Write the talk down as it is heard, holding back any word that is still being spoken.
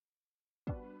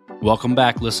Welcome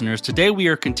back, listeners. Today we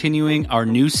are continuing our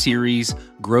new series,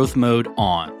 Growth Mode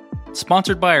On,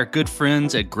 sponsored by our good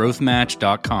friends at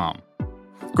GrowthMatch.com.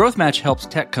 GrowthMatch helps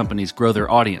tech companies grow their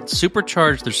audience,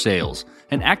 supercharge their sales,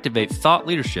 and activate thought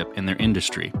leadership in their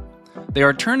industry. They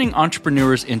are turning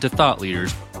entrepreneurs into thought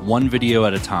leaders one video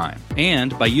at a time,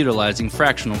 and by utilizing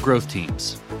fractional growth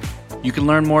teams. You can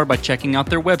learn more by checking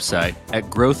out their website at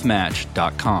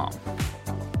GrowthMatch.com.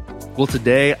 Well,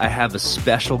 today I have a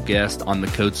special guest on the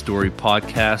Code Story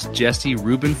podcast, Jesse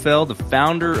Rubenfeld, the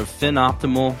founder of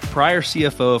FinOptimal, prior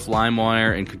CFO of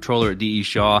LimeWire, and controller at D.E.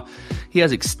 Shaw. He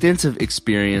has extensive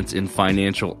experience in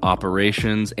financial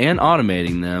operations and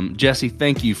automating them. Jesse,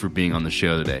 thank you for being on the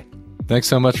show today. Thanks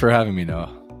so much for having me,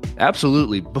 Noah.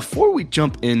 Absolutely. Before we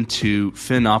jump into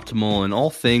FinOptimal and all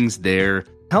things there,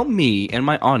 tell me and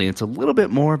my audience a little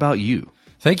bit more about you.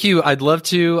 Thank you. I'd love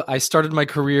to. I started my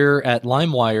career at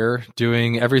LimeWire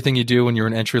doing everything you do when you're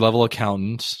an entry-level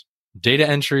accountant. Data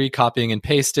entry, copying and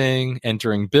pasting,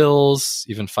 entering bills,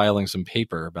 even filing some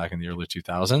paper back in the early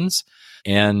 2000s.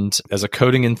 And as a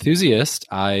coding enthusiast,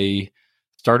 I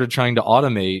started trying to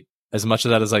automate as much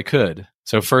of that as I could.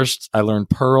 So first, I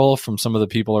learned Perl from some of the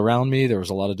people around me. There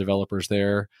was a lot of developers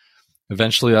there.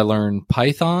 Eventually, I learned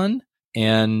Python,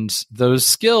 and those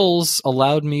skills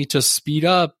allowed me to speed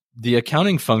up the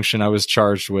accounting function I was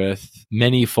charged with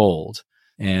many-fold.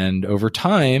 And over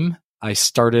time, I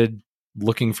started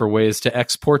looking for ways to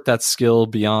export that skill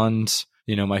beyond,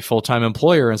 my full-time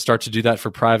employer and start to do that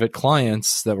for private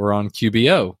clients that were on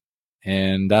QBO.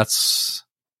 And that's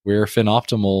where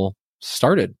FinOptimal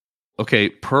started. Okay,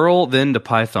 Perl then to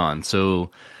Python.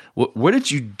 So what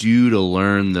did you do to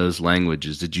learn those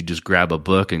languages? Did you just grab a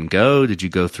book and go? Did you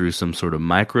go through some sort of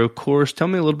micro course? Tell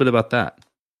me a little bit about that.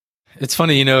 It's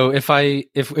funny,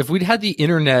 if we'd had the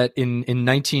internet in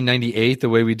 1998 the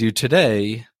way we do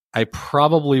today, I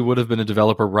probably would have been a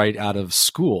developer right out of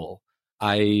school.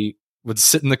 I would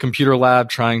sit in the computer lab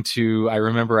I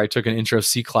remember I took an intro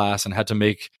C class and had to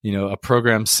make, a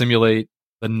program simulate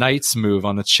the knight's move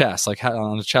on the chess, like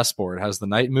on a chessboard. It has the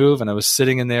knight move, and I was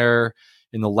sitting in there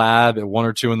in the lab at 1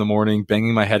 or 2 in the morning,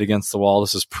 banging my head against the wall.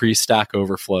 This is pre-Stack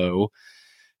Overflow.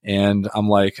 And I'm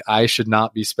like, I should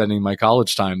not be spending my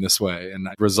college time this way. And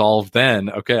I resolved then,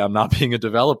 okay, I'm not being a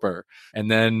developer.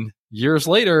 And then years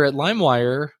later at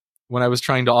LimeWire, when I was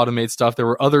trying to automate stuff, there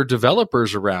were other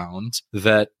developers around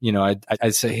that,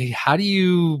 I'd say, hey, how do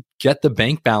you get the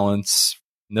bank balance?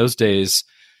 In those days,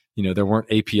 there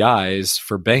weren't APIs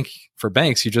for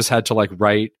banks. You just had to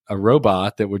write a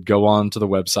robot that would go on to the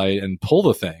website and pull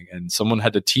the thing. And someone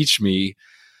had to teach me,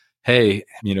 hey,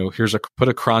 put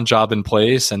a cron job in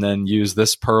place and then use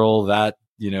this Perl, that,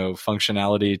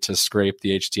 functionality to scrape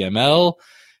the HTML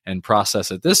and process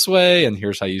it this way. And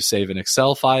here's how you save an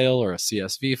Excel file or a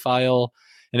CSV file.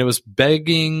 And it was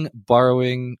begging,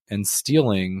 borrowing, and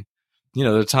stealing,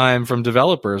 the time from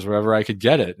developers wherever I could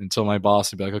get it, until my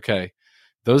boss would be like, okay,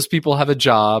 those people have a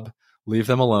job, leave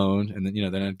them alone. And then,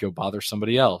 then I'd go bother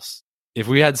somebody else. If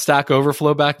we had Stack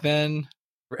Overflow back then,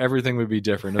 everything would be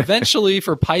different. Eventually,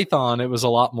 for Python, it was a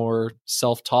lot more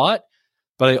self-taught,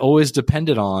 but I always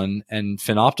depended on, and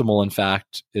FinOptimal, in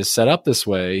fact, is set up this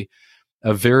way,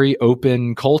 a very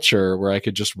open culture where I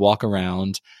could just walk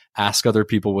around, ask other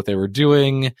people what they were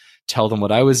doing, tell them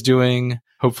what I was doing,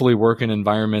 hopefully work in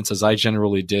environments, as I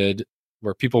generally did,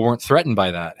 where people weren't threatened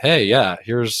by that. Hey, yeah,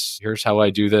 here's how I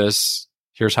do this.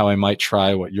 Here's how I might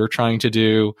try what you're trying to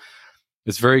do.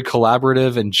 It's very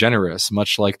collaborative and generous,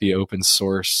 much like the open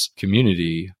source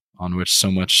community on which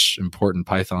so much important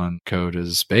Python code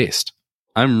is based.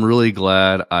 I'm really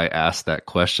glad I asked that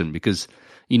question because,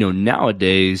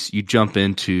 nowadays you jump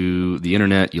into the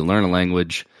internet, you learn a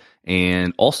language,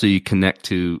 and also you connect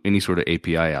to any sort of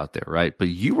API out there, right? But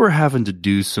you were having to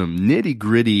do some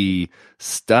nitty-gritty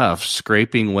stuff,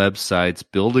 scraping websites,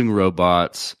 building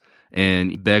robots,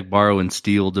 and beg, borrow, and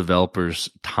steal developers'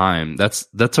 time. That's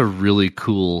a really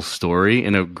cool story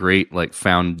and a great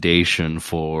foundation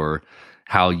for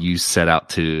how you set out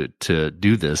to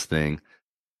do this thing.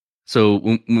 So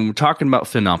when we're talking about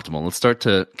FinOptimal, let's start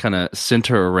to kind of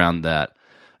center around that.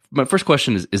 My first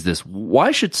question is this: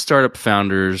 why should startup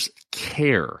founders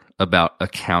care about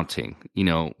accounting?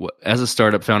 As a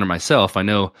startup founder myself, I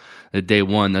know that day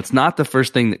one, that's not the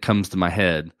first thing that comes to my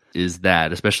head, is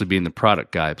that, especially being the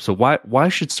product guy. So why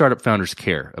should startup founders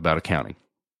care about accounting?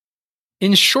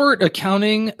 In short,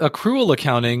 accrual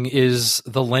accounting is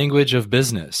the language of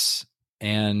business.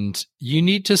 And you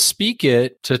need to speak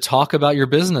it to talk about your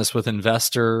business with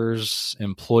investors,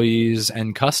 employees,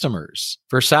 and customers.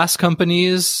 For SaaS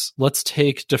companies, let's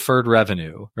take deferred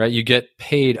revenue, right? You get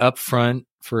paid upfront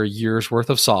for a year's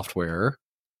worth of software.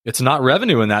 It's not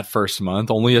revenue in that first month.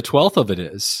 Only a 12th of it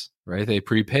is, right? They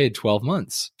prepaid 12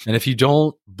 months. And if you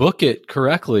don't book it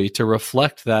correctly to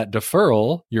reflect that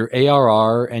deferral, your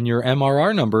ARR and your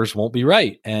MRR numbers won't be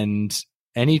right. And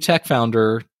any tech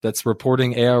founder that's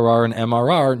reporting ARR and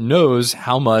MRR knows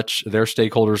how much their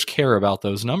stakeholders care about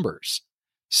those numbers.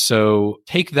 So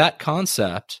take that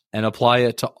concept and apply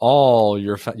it to all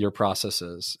your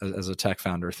processes as a tech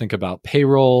founder. Think about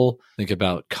payroll, think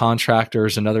about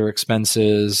contractors and other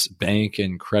expenses, bank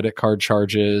and credit card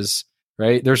charges,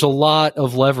 right? There's a lot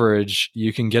of leverage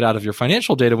you can get out of your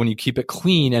financial data when you keep it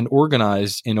clean and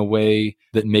organized in a way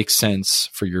that makes sense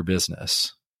for your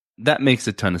business. That makes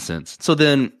a ton of sense. So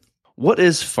then, what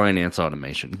is finance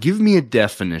automation? Give me a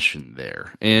definition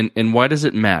there. And why does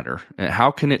it matter? How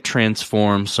can it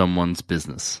transform someone's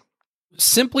business?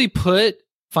 Simply put,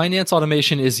 finance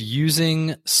automation is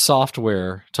using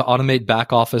software to automate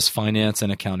back office finance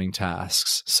and accounting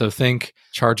tasks. So think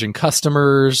charging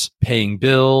customers, paying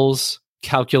bills,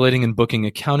 calculating and booking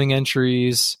accounting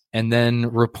entries, and then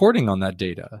reporting on that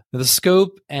data. The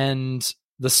scope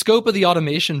of the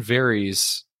automation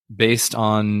varies based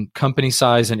on company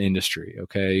size and industry,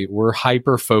 okay? We're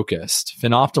hyper-focused.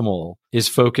 Finoptimal is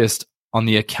focused on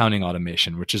the accounting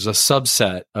automation, which is a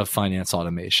subset of finance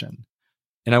automation.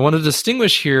 And I want to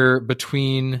distinguish here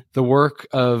between the work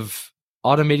of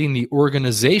automating the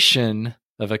organization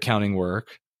of accounting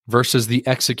work versus the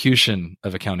execution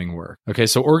of accounting work. Okay,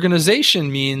 so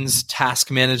organization means task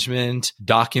management,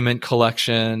 document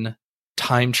collection,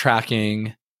 time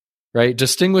tracking, right?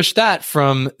 Distinguish that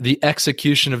from the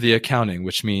execution of the accounting,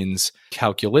 which means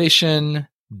calculation,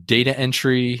 data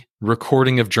entry,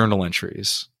 recording of journal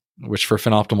entries, which for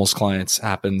Finoptimal's clients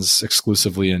happens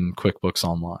exclusively in QuickBooks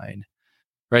Online,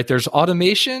 right? There's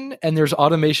automation and there's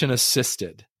automation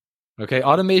assisted. Okay,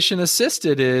 automation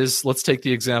assisted is, let's take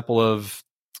the example of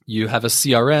you have a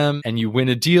CRM and you win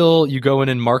a deal, you go in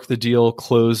and mark the deal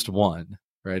closed won,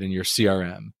 right, in your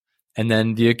CRM. And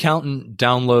then the accountant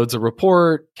downloads a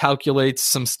report, calculates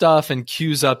some stuff, and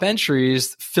queues up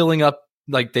entries, filling up,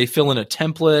 like they fill in a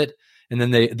template, and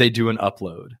then they do an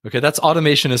upload. Okay, that's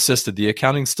automation assisted. The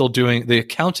accountant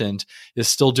is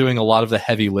still doing a lot of the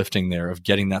heavy lifting there of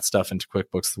getting that stuff into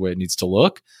QuickBooks the way it needs to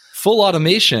look. Full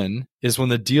automation is when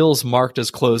the deal's marked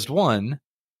as closed won,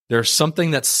 there's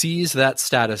something that sees that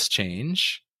status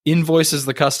change, invoices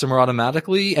the customer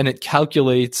automatically, and it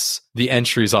calculates the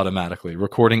entries automatically,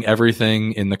 recording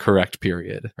everything in the correct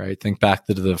period, right? Think back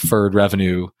to the deferred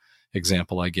revenue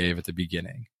example I gave at the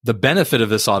beginning. The benefit of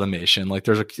this automation, like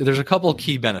there's a couple of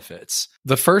key benefits.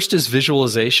 The first is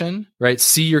visualization, right?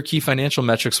 See your key financial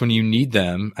metrics when you need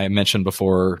them. I mentioned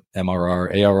before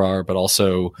MRR, ARR, but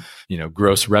also,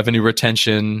 gross revenue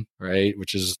retention, right?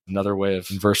 Which is another way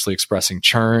of inversely expressing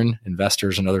churn.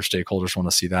 Investors and other stakeholders want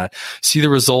to see that. See the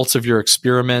results of your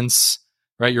experiments,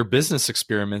 right? Your business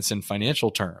experiments in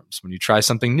financial terms. When you try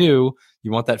something new,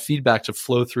 you want that feedback to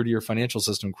flow through to your financial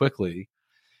system quickly.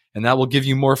 And that will give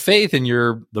you more faith in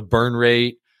the burn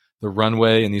rate, the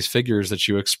runway, and these figures that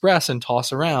you express and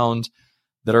toss around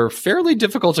that are fairly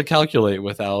difficult to calculate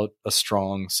without a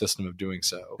strong system of doing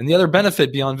so. And the other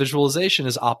benefit beyond visualization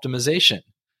is optimization,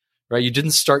 right? You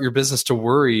didn't start your business to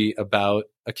worry about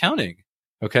accounting,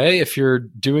 okay? If you're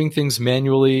doing things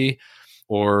manually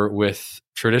or with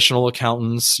traditional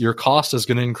accountants, your cost is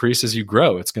going to increase as you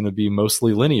grow. It's going to be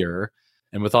mostly linear.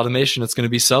 And with automation, it's going to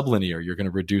be sublinear. You're going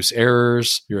to reduce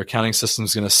errors. Your accounting system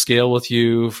is going to scale with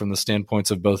you from the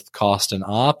standpoints of both cost and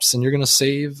ops, and you're going to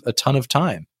save a ton of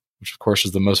time, which of course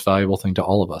is the most valuable thing to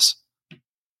all of us.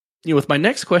 With my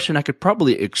next question, I could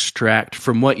probably extract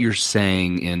from what you're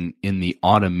saying in the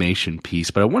automation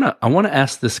piece, but I want to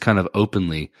ask this kind of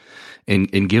openly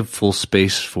and give full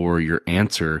space for your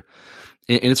answer.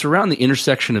 And it's around the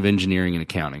intersection of engineering and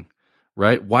accounting.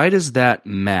 Right? Why does that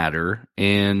matter?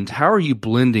 And how are you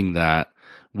blending that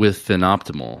with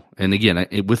Finoptimal? And again,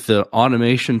 with the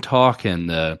automation talk and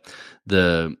the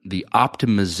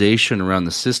optimization around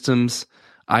the systems,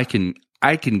 I can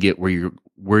get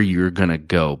where you're gonna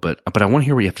go, but I want to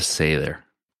hear what you have to say there.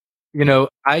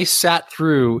 I sat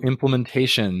through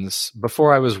implementations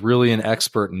before I was really an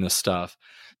expert in this stuff.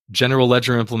 General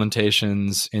ledger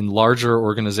implementations in larger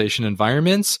organization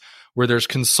environments where there's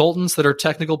consultants that are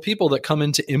technical people that come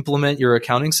in to implement your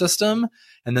accounting system.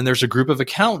 And then there's a group of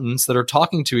accountants that are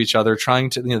talking to each other, trying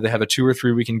to, they have a 2 or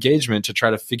 3 week engagement to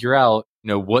try to figure out,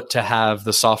 what to have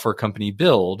the software company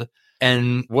build.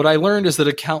 And what I learned is that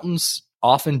accountants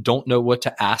often don't know what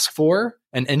to ask for,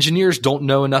 and engineers don't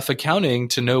know enough accounting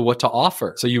to know what to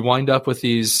offer. So you wind up with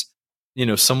these,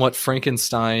 somewhat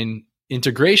Frankenstein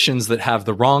integrations that have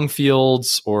the wrong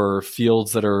fields or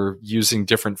fields that are using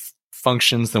different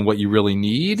functions than what you really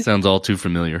need. Sounds all too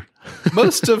familiar.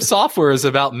 Most of software is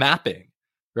about mapping,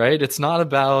 right? It's not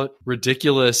about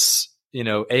ridiculous,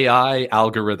 AI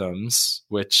algorithms,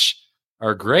 which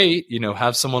are great,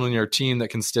 have someone on your team that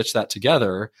can stitch that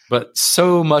together. But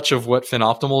so much of what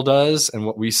FinOptimal does and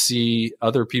what we see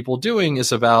other people doing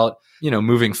is about,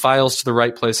 moving files to the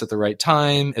right place at the right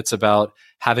time. It's about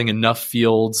having enough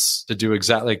fields to do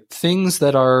exactly things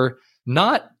that are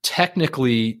not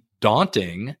technically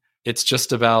daunting. It's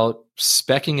just about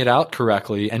speccing it out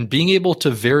correctly and being able to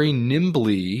very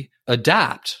nimbly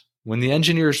adapt. When the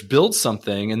engineers build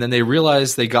something and then they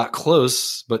realize they got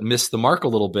close but missed the mark a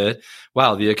little bit,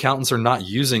 wow, the accountants are not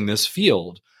using this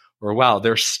field. Or wow,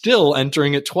 they're still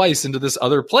entering it twice into this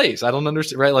other place. I don't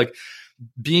understand, right? Like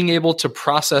being able to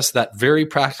process that very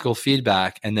practical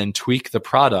feedback and then tweak the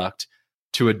product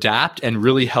to adapt and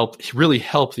really help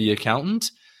the accountant.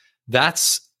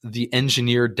 That's the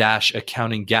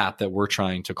engineer-accounting gap that we're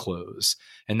trying to close.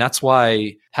 And that's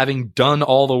why having done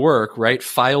all the work, right,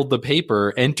 filed the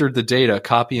paper, entered the data,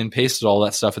 copy and pasted all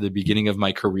that stuff at the beginning of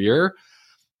my career,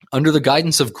 under the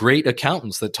guidance of great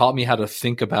accountants that taught me how to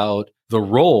think about the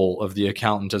role of the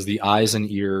accountant as the eyes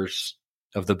and ears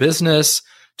of the business,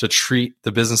 to treat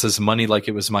the business's money like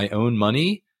it was my own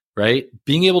money, right?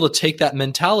 Being able to take that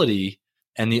mentality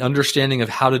and the understanding of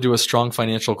how to do a strong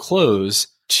financial close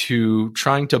to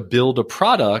trying to build a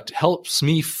product helps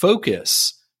me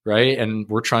focus, right? And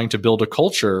we're trying to build a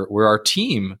culture where our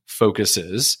team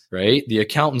focuses, right? The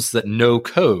accountants that know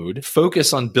code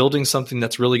focus on building something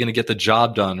that's really going to get the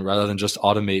job done rather than just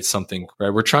automate something,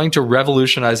 right? We're trying to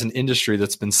revolutionize an industry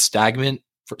that's been stagnant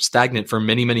for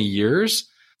many, many years.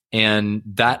 And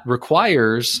that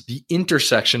requires the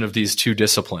intersection of these two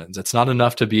disciplines. It's not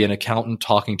enough to be an accountant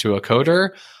talking to a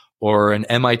coder or an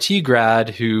MIT grad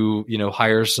who,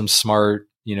 hires some smart,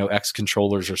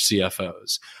 ex-controllers or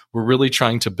CFOs. We're really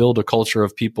trying to build a culture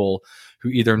of people who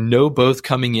either know both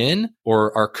coming in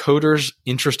or are coders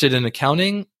interested in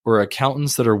accounting or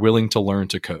accountants that are willing to learn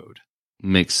to code.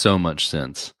 Makes so much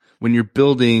sense. When you're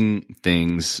building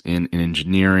things in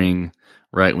engineering,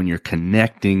 right, when you're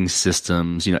connecting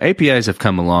systems, APIs have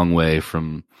come a long way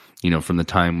from the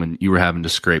time when you were having to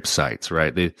scrape sites,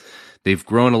 right? They've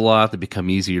grown a lot. They become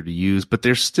easier to use, but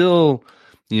there's still,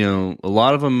 a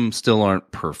lot of them still aren't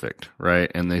perfect,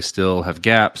 right? And they still have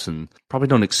gaps and probably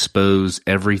don't expose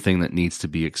everything that needs to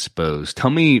be exposed.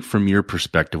 Tell me from your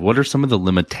perspective, what are some of the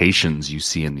limitations you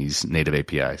see in these native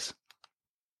APIs?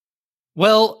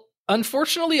 Well,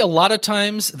 unfortunately, a lot of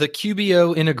times the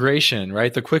QBO integration,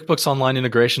 right, the QuickBooks Online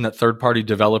integration that third-party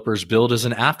developers build is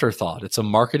an afterthought. It's a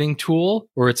marketing tool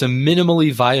or it's a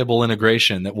minimally viable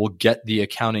integration that will get the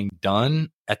accounting done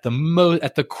at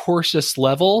the coarsest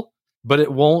level, but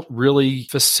it won't really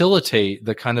facilitate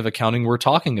the kind of accounting we're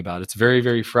talking about. It's very,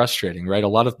 very frustrating, right? A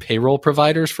lot of payroll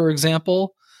providers, for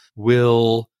example,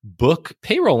 will book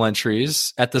payroll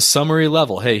entries at the summary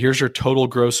level. Hey, here's your total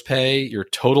gross pay, your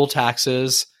total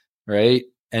taxes, right?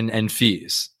 And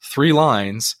fees. 3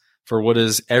 lines for what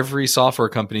is every software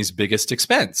company's biggest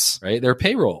expense, right? Their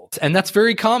payroll. And that's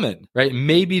very common, right?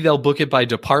 Maybe they'll book it by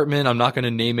department. I'm not going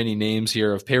to name any names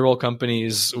here of payroll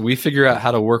companies. We figure out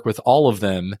how to work with all of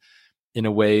them in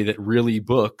a way that really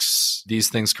books these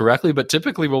things correctly. But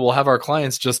typically we'll have our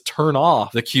clients just turn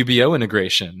off the QBO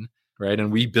integration, right?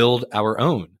 And we build our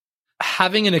own.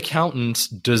 Having an accountant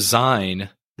design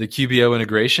the QBO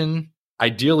integration,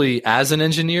 ideally as an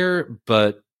engineer,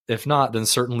 but if not, then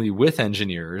certainly with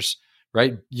engineers,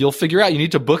 right? You'll figure out you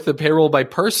need to book the payroll by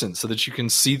person so that you can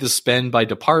see the spend by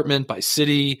department, by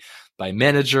city, by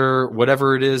manager,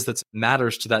 whatever it is that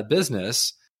matters to that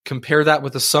business. Compare that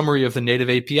with a summary of the native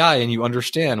API and you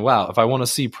understand, wow, if I want to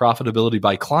see profitability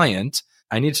by client,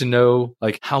 I need to know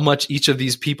like how much each of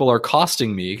these people are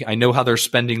costing me. I know how they're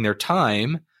spending their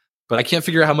time, but I can't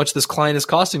figure out how much this client is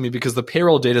costing me because the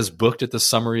payroll data is booked at the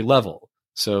summary level.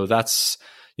 So that's,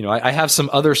 I have some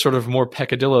other sort of more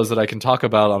peccadillos that I can talk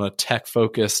about on a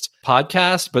tech-focused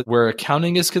podcast, but where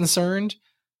accounting is concerned,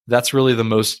 that's really the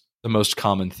most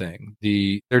common thing.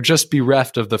 They're just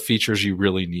bereft of the features you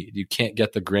really need. You can't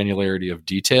get the granularity of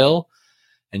detail,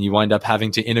 and you wind up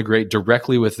having to integrate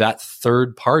directly with that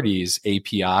third party's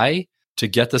API to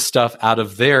get the stuff out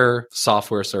of their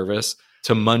software service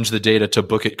to munge the data to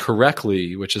book it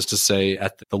correctly, which is to say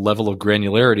at the level of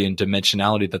granularity and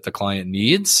dimensionality that the client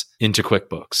needs into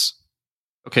QuickBooks.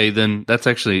 Okay, then that's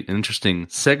actually an interesting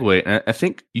segue. I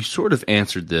think you sort of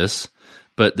answered this,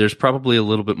 but there's probably a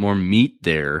little bit more meat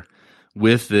there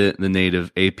with the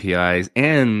native APIs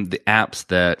and the apps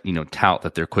that, tout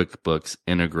that they're QuickBooks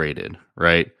integrated,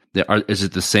 right? Is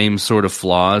it the same sort of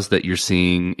flaws that you're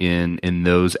seeing in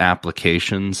those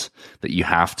applications that you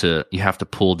have to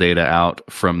pull data out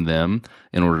from them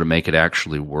in order to make it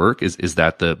actually work? Is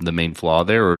that the main flaw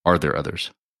there, or are there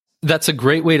others? That's a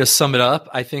great way to sum it up.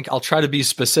 I think I'll try to be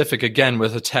specific again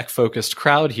with a tech-focused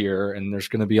crowd here, and there's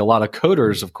going to be a lot of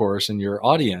coders, of course, in your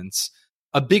audience.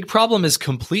 A big problem is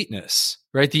completeness,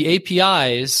 right? The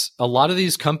APIs, a lot of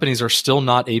these companies are still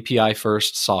not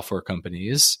API-first software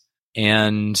companies,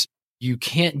 and you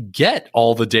can't get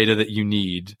all the data that you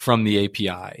need from the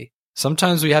API.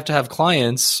 Sometimes we have to have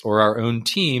clients or our own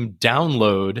team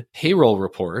download payroll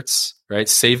reports, right?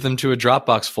 Save them to a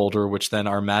Dropbox folder, which then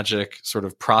our Magic sort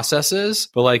of processes.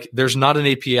 But like, there's not an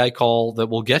API call that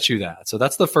will get you that. So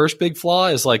that's the first big flaw,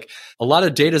 is like a lot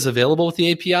of data is available with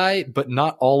the API, but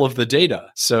not all of the data.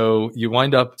 So you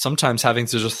wind up sometimes having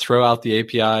to just throw out the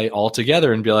API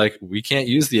altogether and be like, we can't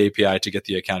use the API to get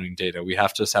the accounting data. We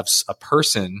have to have a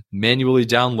person manually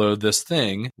download this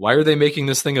thing. Why are they making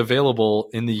this thing available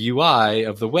in the UI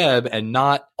of the web and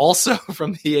not also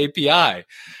from the API?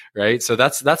 Right. So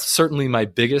that's certainly my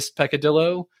biggest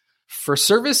peccadillo. For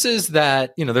services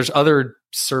that, there's other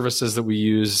services that we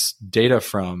use data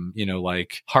from,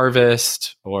 like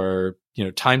Harvest or,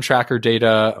 time tracker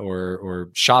data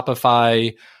or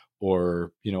Shopify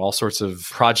or, all sorts of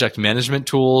project management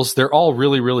tools. They're all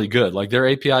really, really good. Like their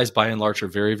APIs by and large are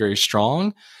very, very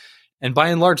strong. And by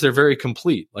and large, they're very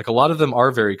complete. Like a lot of them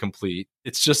are very complete.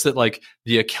 It's just that like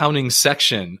the accounting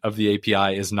section of the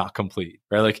API is not complete,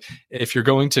 right? Like if you're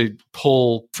going to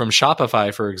pull from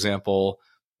Shopify, for example,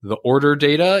 the order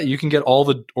data, you can get all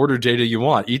the order data you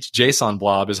want. Each JSON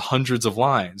blob is hundreds of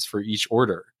lines for each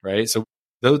order, right? So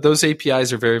those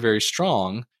APIs are very, very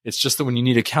strong. It's just that when you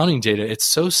need accounting data, it's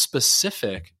so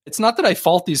specific. It's not that I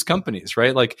fault these companies,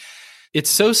 right? Like it's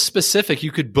so specific.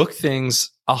 You could book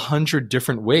things 100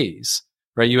 different ways,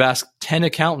 right? You ask 10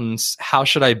 accountants, how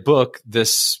should I book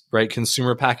this, right?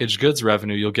 Consumer packaged goods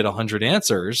revenue, you'll get 100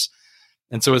 answers.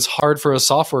 And so it's hard for a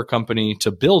software company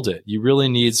to build it. You really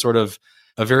need sort of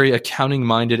a very accounting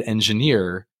minded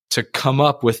engineer to come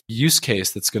up with a use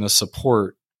case that's going to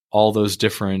support all those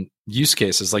different use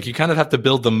cases. Like you kind of have to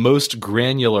build the most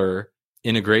granular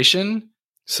integration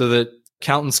so that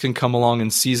accountants can come along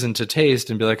and season to taste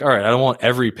and be like, all right, I don't want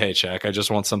every paycheck. I just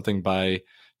want something by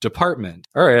department.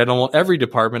 All right, I don't want every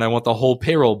department. I want the whole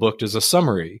payroll booked as a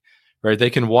summary, right? They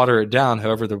can water it down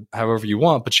however you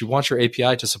want, but you want your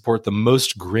API to support the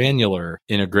most granular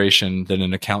integration that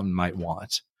an accountant might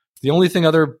want. The only thing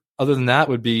other than that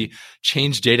would be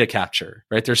change data capture,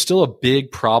 right? There's still a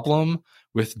big problem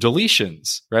with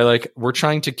deletions, right? Like we're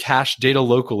trying to cache data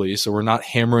locally, so we're not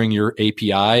hammering your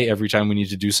API every time we need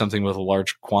to do something with a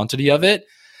large quantity of it.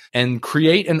 And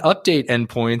create and update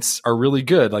endpoints are really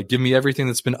good. Like give me everything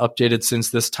that's been updated since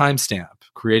this timestamp,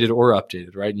 created or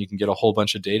updated, right? And you can get a whole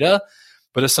bunch of data.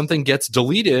 But if something gets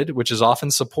deleted, which is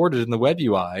often supported in the web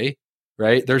UI,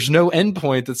 right? There's no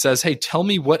endpoint that says, hey, tell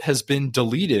me what has been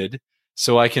deleted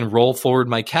so I can roll forward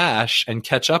my cache and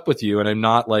catch up with you. And I'm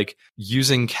not like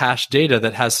using cache data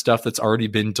that has stuff that's already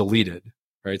been deleted,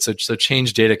 right? So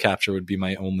change data capture would be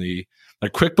my only,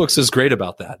 like QuickBooks is great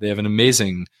about that. They have an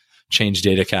amazing change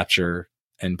data capture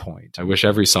endpoint. I wish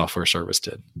every software service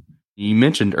did. You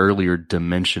mentioned earlier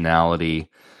dimensionality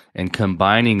and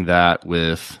combining that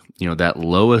with, that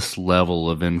lowest level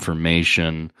of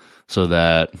information so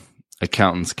that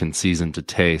accountants can season to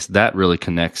taste. That really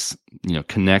connects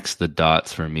the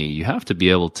dots for me. You have to be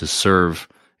able to serve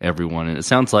everyone. And it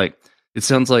sounds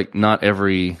like not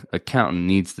every accountant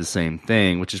needs the same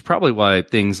thing, which is probably why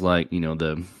things like,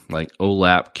 the like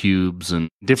OLAP cubes and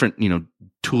different,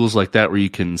 tools like that where you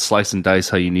can slice and dice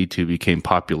how you need to became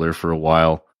popular for a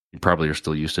while. You probably are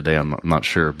still used today. I'm not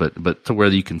sure, but to where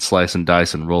you can slice and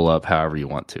dice and roll up however you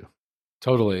want to.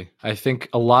 Totally. I think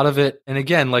a lot of it, and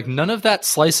again, like none of that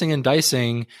slicing and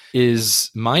dicing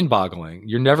is mind-boggling.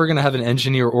 You're never going to have an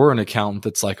engineer or an accountant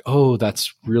that's like, oh,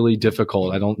 that's really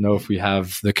difficult. I don't know if we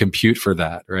have the compute for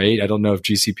that, right? I don't know if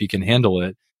GCP can handle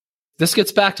it. This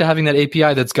gets back to having that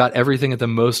API that's got everything at the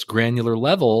most granular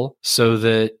level so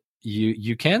that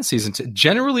you can season.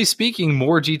 Generally speaking,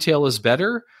 more detail is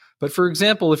better. But for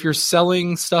example, if you're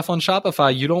selling stuff on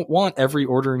Shopify, you don't want every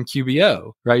order in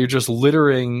QBO, right? You're just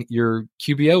littering your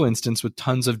QBO instance with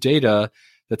tons of data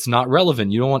that's not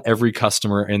relevant. You don't want every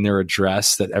customer and their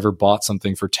address that ever bought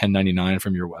something for $10.99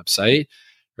 from your website,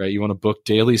 right? You want to book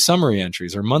daily summary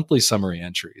entries or monthly summary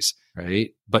entries,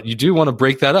 right? But you do want to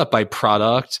break that up by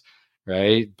product,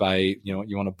 right? By,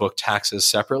 you want to book taxes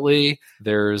separately.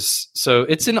 So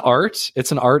it's an art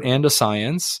and a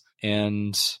science.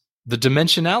 And the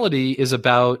dimensionality is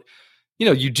about,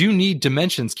 you do need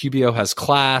dimensions. QBO has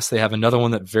class. They have another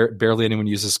one that barely anyone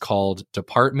uses called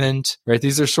department, right?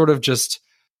 These are sort of just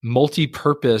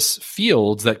multi-purpose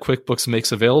fields that QuickBooks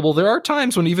makes available. There are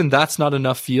times when even that's not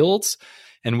enough fields,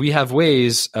 and we have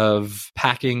ways of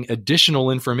packing additional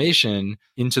information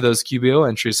into those QBO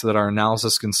entries so that our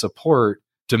analysis can support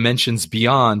dimensions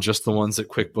beyond just the ones that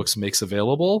QuickBooks makes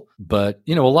available. But,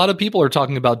 a lot of people are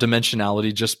talking about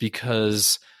dimensionality just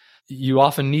because you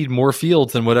often need more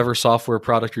fields than whatever software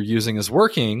product you're using is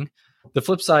working. The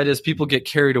flip side is people get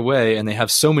carried away and they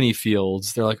have so many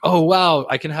fields. They're like, oh, wow,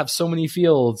 I can have so many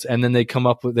fields. And then they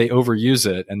overuse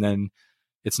it. And then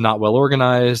it's not well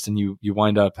organized, and you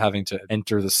wind up having to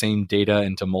enter the same data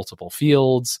into multiple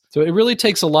fields. So it really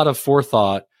takes a lot of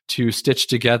forethought to stitch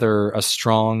together a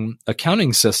strong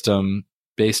accounting system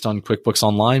based on QuickBooks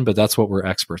Online, but that's what we're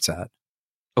experts at.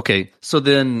 Okay, so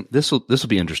then this will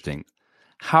be interesting.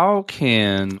 How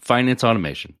can finance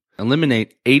automation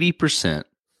eliminate 80%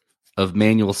 of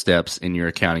manual steps in your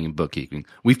accounting and bookkeeping?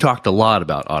 We've talked a lot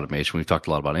about automation. We've talked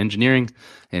a lot about engineering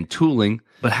and tooling,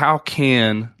 but how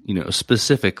can,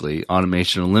 specifically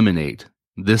automation eliminate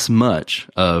this much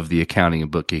of the accounting and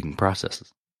bookkeeping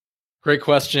processes? Great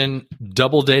question.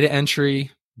 Double data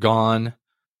entry, gone.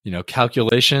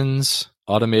 Calculations,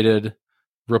 automated.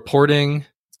 Reporting,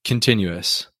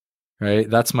 continuous. Right?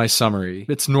 That's my summary.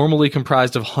 It's normally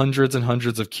comprised of hundreds and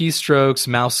hundreds of keystrokes,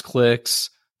 mouse clicks,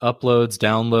 uploads,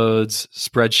 downloads,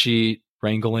 spreadsheet,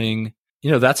 wrangling.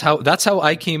 That's how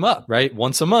I came up, right?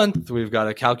 Once a month, we've got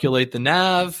to calculate the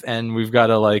NAV, and we've got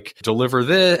to deliver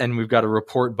this, and we've got to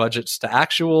report budgets to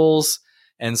actuals.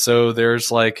 And so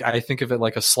there's I think of it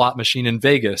like a slot machine in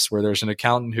Vegas, where there's an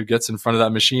accountant who gets in front of that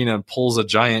machine and pulls a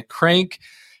giant crank,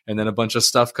 and then a bunch of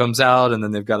stuff comes out, and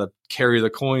then they've got to carry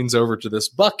the coins over to this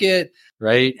bucket,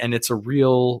 right? And it's a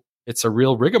real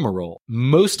rigmarole.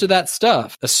 Most of that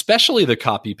stuff, especially the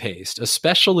copy paste,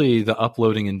 especially the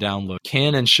uploading and download,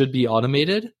 can and should be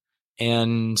automated.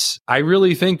 And I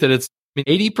really think that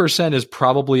 80% is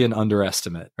probably an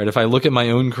underestimate, right? If I look at my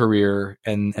own career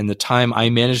and the time I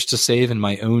managed to save in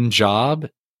my own job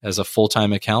as a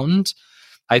full-time accountant,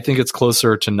 I think it's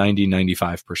closer to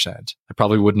 95%. I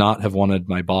probably would not have wanted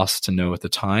my boss to know at the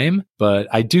time, but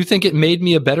I do think it made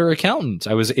me a better accountant.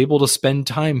 I was able to spend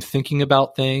time thinking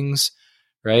about things,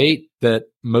 right, that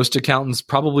most accountants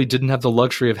probably didn't have the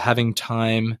luxury of having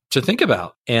time to think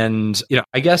about. And,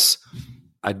 I guess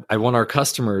I want our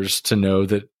customers to know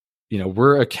that,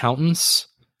 we're accountants,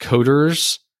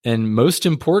 coders, and most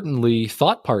importantly,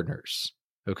 thought partners.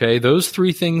 Okay, those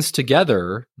three things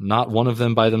together, not one of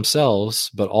them by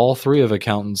themselves, but all three of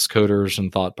accountants, coders,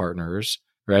 and thought partners,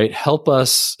 right, help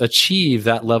us achieve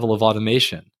that level of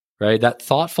automation, right? That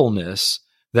thoughtfulness,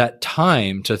 that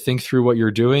time to think through what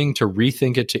you're doing, to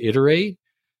rethink it, to iterate,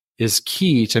 is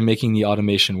key to making the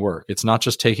automation work. It's not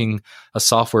just taking a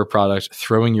software product,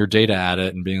 throwing your data at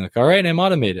it, and being like, all right, I'm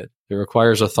automated. It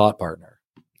requires a thought partner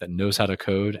that knows how to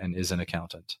code and is an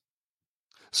accountant.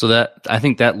 So that, I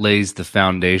think that lays the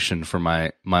foundation for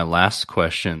my last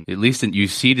question. At least you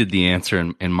seeded the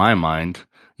answer in my mind.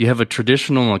 You have a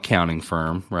traditional accounting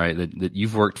firm, right, that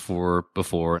you've worked for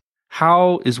before.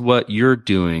 How is what you're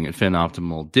doing at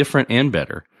FinOptimal different and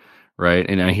better, right?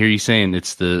 And I hear you saying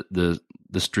it's the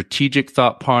strategic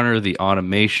thought partner, the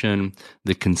automation,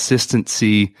 the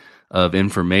consistency of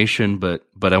information, but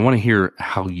I want to hear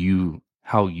how you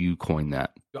coin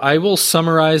that. I will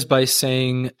summarize by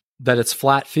saying that it's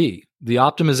flat fee. The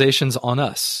optimization's on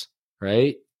us,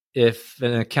 right? If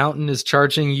an accountant is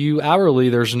charging you hourly,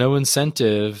 there's no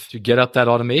incentive to get up that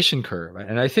automation curve.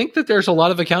 And I think that there's a lot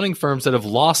of accounting firms that have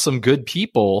lost some good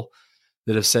people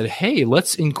that have said, hey,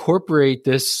 let's incorporate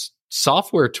this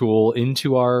software tool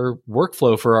into our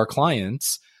workflow for our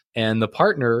clients. And the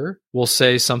partner will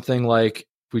say something like,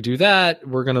 if we do that,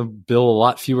 we're going to bill a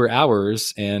lot fewer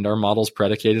hours, and our model's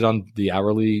predicated on the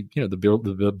hourly, the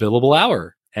billable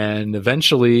hour. And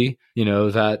eventually,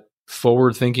 that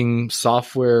forward-thinking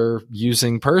software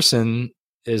using person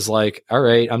is like, all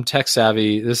right, I'm tech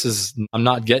savvy. I'm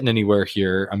not getting anywhere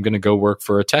here. I'm going to go work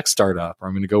for a tech startup, or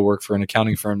I'm going to go work for an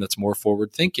accounting firm that's more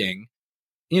forward-thinking.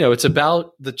 It's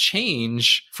about the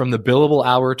change from the billable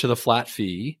hour to the flat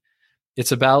fee.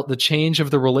 It's about the change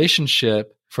of the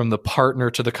relationship from the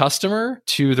partner to the customer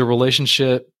to the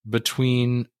relationship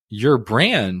between your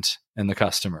brand and the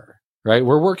customer. Right?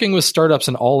 We're working with startups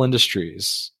in all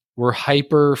industries. We're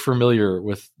hyper familiar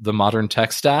with the modern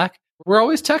tech stack. We're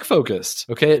always tech focused.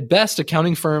 Okay. At best,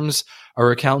 accounting firms are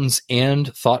accountants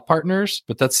and thought partners,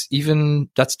 but that's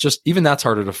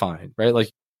harder to find,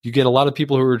 right? You get a lot of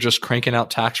people who are just cranking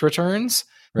out tax returns,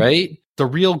 right? The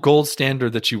real gold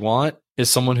standard that you want is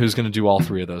someone who's going to do all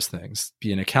three of those things.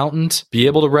 Be an accountant, be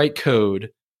able to write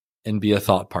code, and be a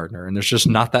thought partner. And there's just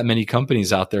not that many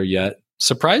companies out there yet,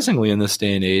 surprisingly in this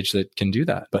day and age, that can do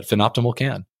that. But Finoptimal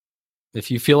can. If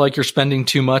you feel like you're spending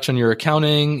too much on your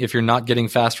accounting, if you're not getting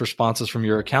fast responses from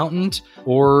your accountant,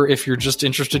 or if you're just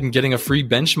interested in getting a free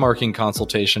benchmarking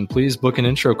consultation, please book an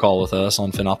intro call with us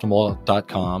on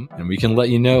finoptimal.com, and we can let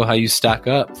you know how you stack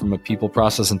up from a people,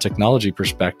 process, and technology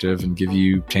perspective and give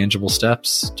you tangible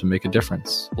steps to make a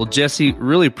difference. Well, Jesse,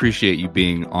 really appreciate you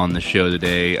being on the show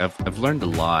today. I've learned a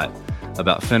lot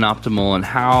about Finoptimal and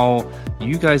how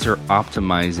you guys are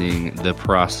optimizing the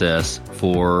process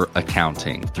for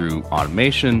accounting through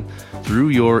automation, through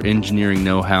your engineering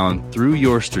know-how, and through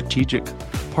your strategic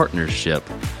partnership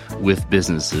with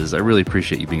businesses. I really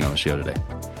appreciate you being on the show today.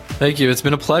 Thank you. It's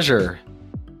been a pleasure.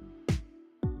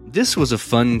 This was a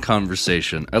fun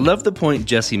conversation. I love the point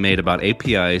Jesse made about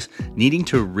APIs needing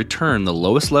to return the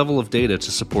lowest level of data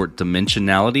to support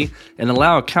dimensionality and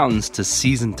allow accountants to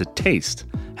season to taste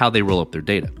how they roll up their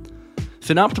data.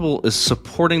 Finoptimal is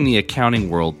supporting the accounting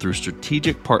world through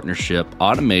strategic partnership,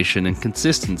 automation, and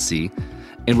consistency,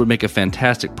 and would make a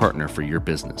fantastic partner for your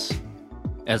business.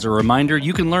 As a reminder,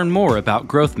 you can learn more about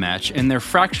GrowthMatch and their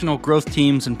fractional growth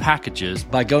teams and packages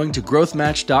by going to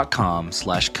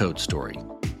growthmatch.com/codestory.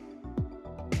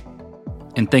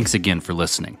 And thanks again for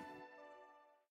listening.